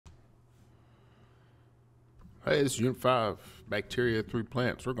Hey, this is Unit 5, Bacteria through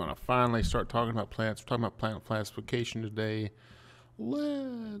Plants. We're going to finally start talking about plants. We're talking about plant classification today.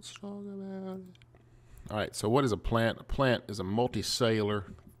 Let's talk about it. All right, so what is a plant? A plant is a multicellular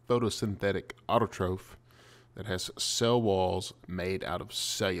photosynthetic autotroph that has cell walls made out of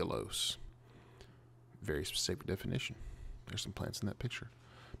cellulose. Very specific definition. There's some plants in that picture.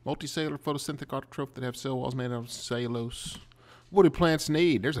 Multicellular photosynthetic autotroph that have cell walls made out of cellulose. What do plants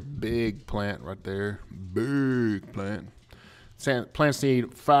need? There's a big plant right there. Big plant. Plants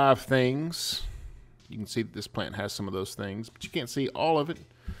need 5 things. You can see that this plant has some of those things, but you can't see all of it.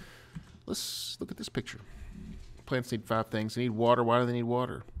 Let's look at this picture. Plants need 5 things. They need water. Why do they need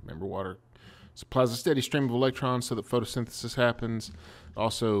water? Remember, water supplies a steady stream of electrons so that photosynthesis happens.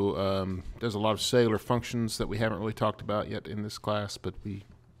 Also, there's a lot of cellular functions that we haven't really talked about yet in this class, but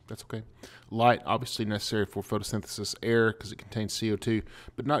that's okay. Light, obviously necessary for photosynthesis. Air, because it contains CO2,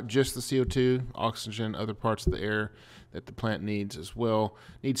 but not just the CO2, oxygen, other parts of the air that the plant needs as well.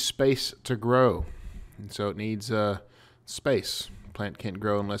 Needs space to grow, and so it needs space. Plant can't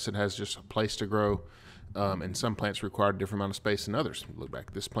grow unless it has just a place to grow, and some plants require a different amount of space than others. Look back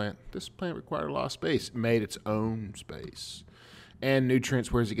at this plant. This plant required a lot of space. It made its own space. And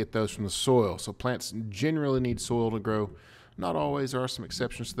nutrients, where does it get those? From the soil. So plants generally need soil to grow. Not always. There are some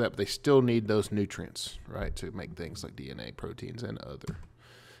exceptions to that, but they still need those nutrients, right, to make things like DNA, proteins, and other.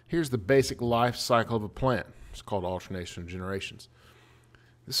 Here's the basic life cycle of a plant. It's called alternation of generations.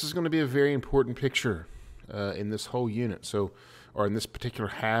 This is going to be a very important picture in this whole unit, or in this particular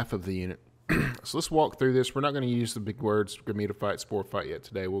half of the unit. So let's walk through this. We're not going to use the big words, gametophyte, sporophyte yet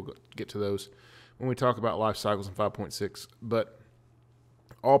today. We'll get to those when we talk about life cycles in 5.6. But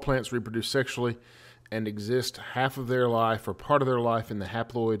all plants reproduce sexually and exist half of their life or part of their life in the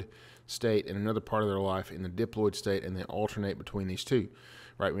haploid state and another part of their life in the diploid state, and they alternate between these two.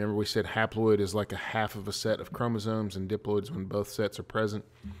 Right? Remember we said haploid is like a half of a set of chromosomes, and diploid is when both sets are present.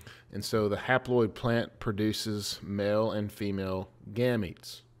 And so the haploid plant produces male and female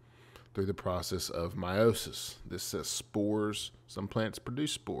gametes through the process of meiosis. This says spores. Some plants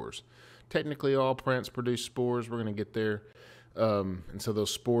produce spores. Technically all plants produce spores. We're going to get there. And so those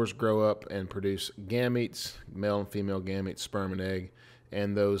spores grow up and produce gametes, male and female gametes, sperm and egg,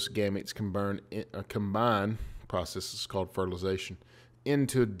 and those gametes combine, process is called fertilization,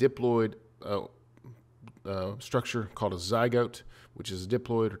 into a diploid structure called a zygote, which is a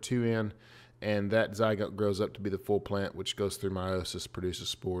diploid or 2N, and that zygote grows up to be the full plant, which goes through meiosis, produces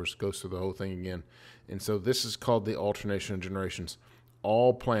spores, goes through the whole thing again. And so this is called the alternation of generations.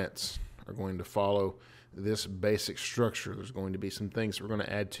 All plants are going to follow this basic structure. There's going to be some things we're going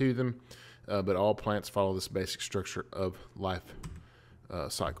to add to them, but all plants follow this basic structure of life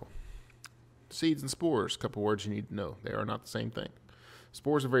cycle. Seeds and spores, a couple words you need to know. They are not the same thing.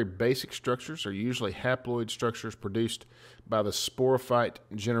 Spores are very basic structures, are usually haploid structures produced by the sporophyte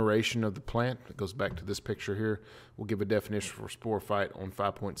generation of the plant. It goes back to this picture here. We'll give a definition for sporophyte on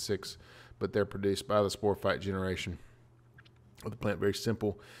 5.6, but they're produced by the sporophyte generation of the plant. Very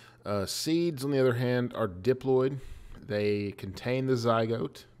simple. Seeds, on the other hand, are diploid. They contain the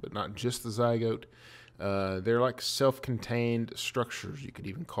zygote, but not just the zygote. They're like self-contained structures. You could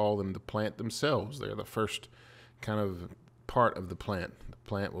even call them the plant themselves. They're the first kind of part of the plant. The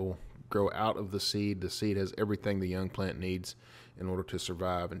plant will grow out of the seed. The seed has everything the young plant needs in order to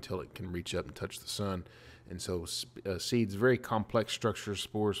survive until it can reach up and touch the sun. And so seeds, very complex structures.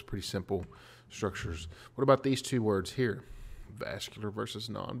 Spores, pretty simple structures. What about these two words here? Vascular versus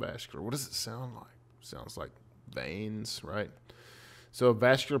non-vascular. What does it sound like? Sounds like veins, right? So a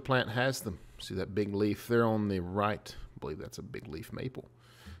vascular plant has them. See that big leaf there on the right? I believe that's a big leaf maple.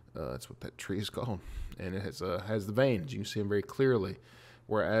 That's what that tree is called. And it has the veins. You can see them very clearly.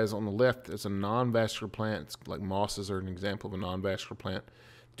 Whereas on the left, it's a non-vascular plant. It's like mosses are an example of a non-vascular plant.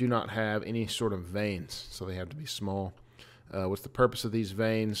 Do not have any sort of veins, so they have to be small. What's the purpose of these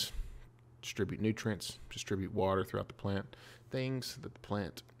veins? Distribute nutrients, distribute water throughout the plant, things that the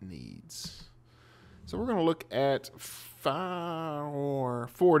plant needs. So we're going to look at 4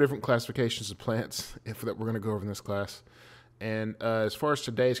 different classifications of plants that we're going to go over in this class. And as far as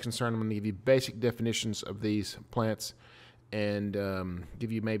today is concerned, I'm going to give you basic definitions of these plants and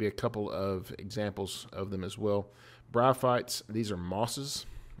give you maybe a couple of examples of them as well. Bryophytes, these are mosses,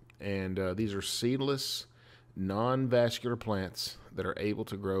 and these are seedless, non-vascular plants that are able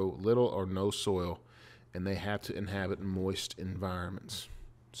to grow little or no soil, and they have to inhabit moist environments.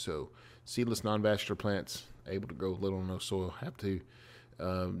 So seedless non-vascular plants able to grow little or no soil have to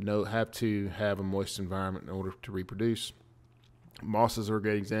have a moist environment in order to reproduce. Mosses are a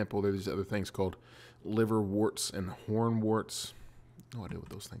great example. There's these other things called liverworts and hornworts. No idea what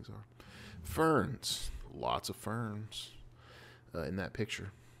those things are. Ferns. Lots of ferns in that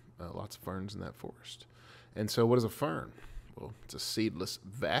picture. Lots of ferns in that forest. And so what is a fern? Well, it's a seedless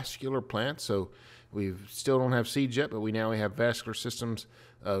vascular plant. So we still don't have seeds yet, but we have vascular systems,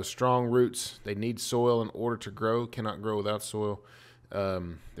 strong roots. They need soil in order to grow, cannot grow without soil.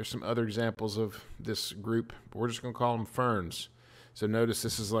 There's some other examples of this group, but we're just going to call them ferns. So notice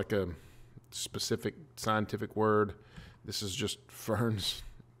this is like a specific scientific word. This is just ferns,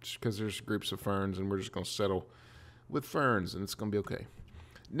 just because there's groups of ferns, and we're just going to settle with ferns, and it's going to be okay.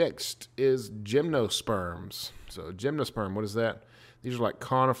 Next is gymnosperms. So gymnosperm, what is that? These are like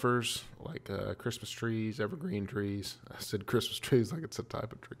conifers, like Christmas trees, evergreen trees. I said Christmas trees like it's a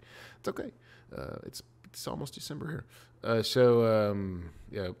type of tree. It's okay. It's almost December here.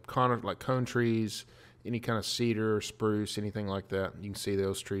 Like cone trees, any kind of cedar, spruce, anything like that. You can see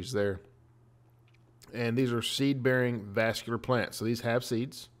those trees there. And these are seed-bearing vascular plants. So these have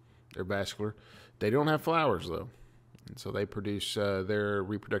seeds. They're vascular. They don't have flowers, though. And so they produce their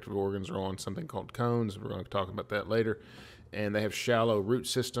reproductive organs are on something called cones. We're going to talk about that later. And they have shallow root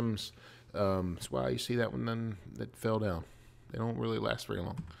systems. That's why you see that one then that fell down. They don't really last very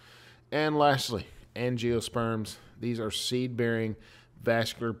long. And lastly, angiosperms. These are seed-bearing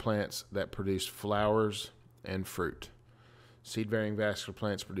vascular plants that produce flowers and fruit. Seed-bearing vascular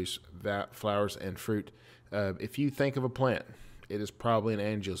plants produce flowers and fruit. If you think of a plant, it is probably an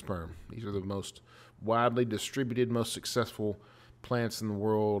angiosperm. These are the most widely distributed, most successful plants in the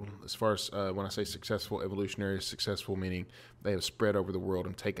world. As far as when I say successful, evolutionary successful, meaning they have spread over the world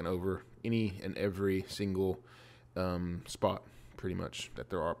and taken over any and every single spot, pretty much,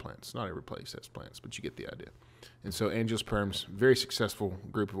 that there are plants. Not every place has plants, but you get the idea. And so angiosperms, very successful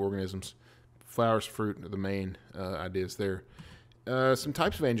group of organisms. Flowers, fruit are the main ideas there. Some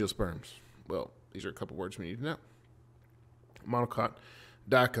types of angiosperms. Well, these are a couple words we need to know. Monocot,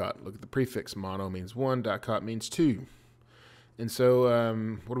 dicot. Look at the prefix. Mono means one, dicot means two. And so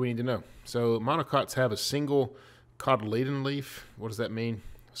what do we need to know? So monocots have a single cotyledon leaf. What does that mean?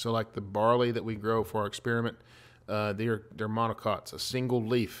 So like the barley that we grow for our experiment, they're monocots. A single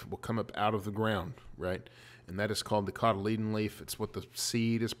leaf will come up out of the ground, right? And that is called the cotyledon leaf. It's what the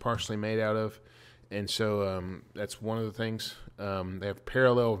seed is partially made out of. And so that's one of the things. They have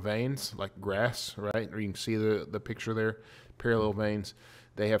parallel veins like grass, right? Or you can see the picture there, parallel veins.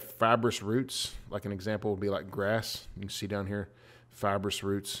 They have fibrous roots, like an example would be like grass. You can see down here, fibrous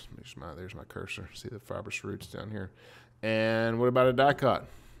roots. There's my cursor. See the fibrous roots down here. And what about a dicot?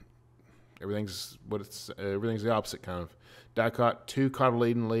 Everything's the opposite kind of. Dicot, two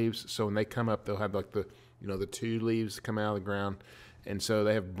cotyledon leaves. So when they come up, they'll have like the two leaves come out of the ground. And so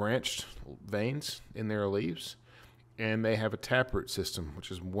they have branched veins in their leaves. And they have a taproot system, which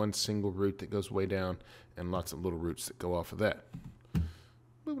is one single root that goes way down and lots of little roots that go off of that.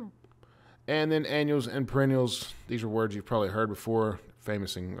 And then annuals and perennials. These are words you've probably heard before.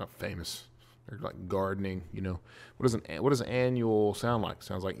 Not famous. They're like gardening, What does an annual sound like?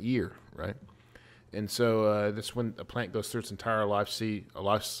 Sounds like year, right? And so that's when a plant goes through its entire life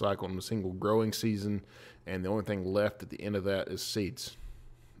cycle in a single growing season, and the only thing left at the end of that is seeds.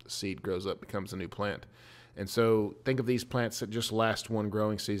 The seed grows up, becomes a new plant. And so think of these plants that just last one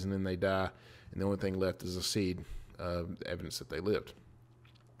growing season and they die, and the only thing left is a seed, evidence that they lived.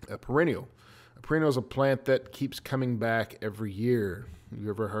 A perennial. A perennial is a plant that keeps coming back every year. You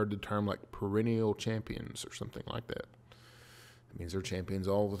ever heard the term like perennial champions or something like that? It means they're champions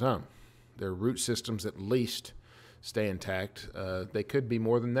all the time. Their root systems at least stay intact. They could be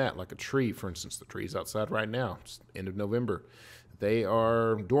more than that, like a tree, for instance. The tree's outside right now. It's end of November. They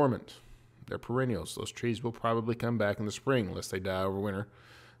are dormant. They're perennials. Those trees will probably come back in the spring unless they die over winter.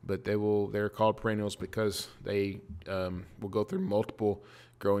 But they're called perennials because they will go through multiple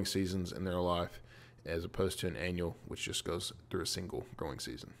growing seasons in their life as opposed to an annual, which just goes through a single growing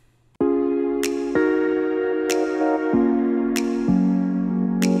season.